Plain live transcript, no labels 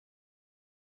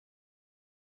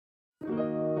Didn't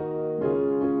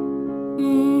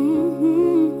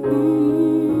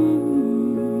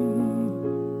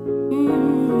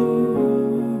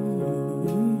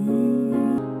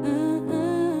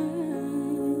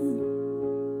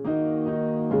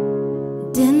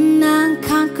I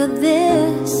conquer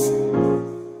this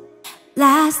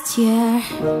last year?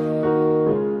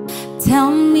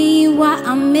 Tell me what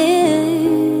I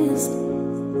missed,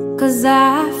 'cause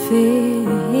I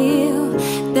feel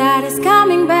that it's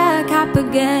coming back up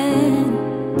again.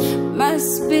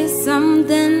 Must be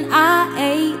something I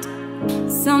ate,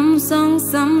 some song,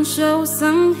 some show,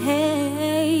 some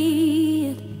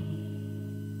hate.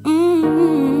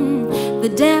 The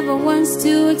devil wants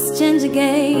to exchange a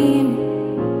game,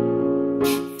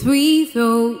 3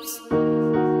 throws,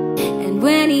 and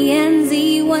when he ends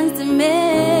he wants to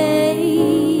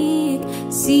make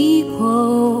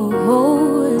sequels.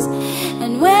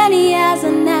 And when he has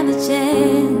another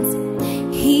chance,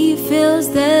 he feels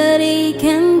that he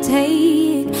can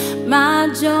take my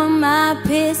joy, my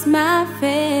peace, my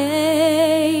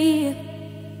faith.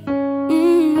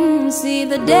 See,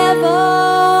 the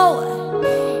devil,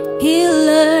 he'll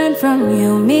learn from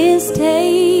your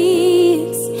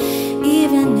mistakes,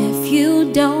 even if you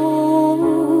don't.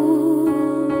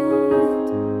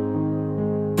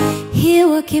 He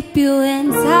will keep you in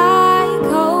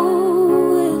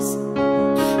cycles,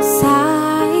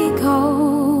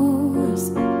 cycles,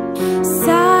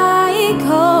 cycles,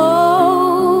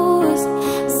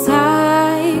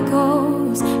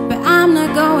 cycles. But I'm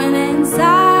not going in cycles,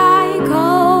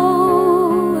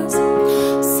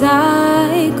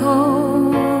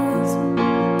 cycles,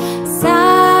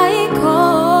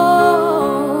 cycles,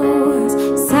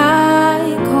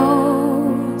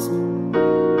 cycles.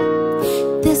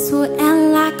 This will end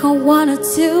like I wanted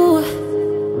to.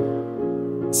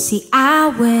 See, I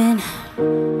win,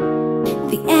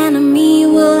 the enemy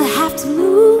will have to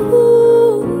lose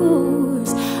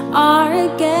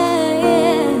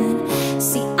again.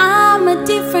 See, I'm a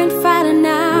different fighter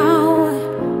now,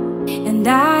 and I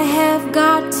have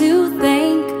got to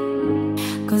thank,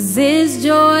 'cause His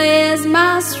joy is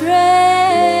my strength.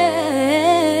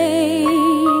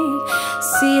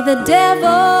 See, the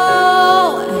devil,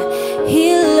 he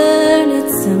learned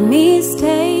it's a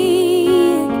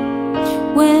mistake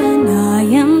when I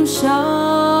am sure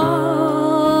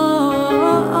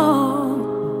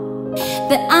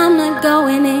that I'm not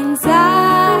going inside.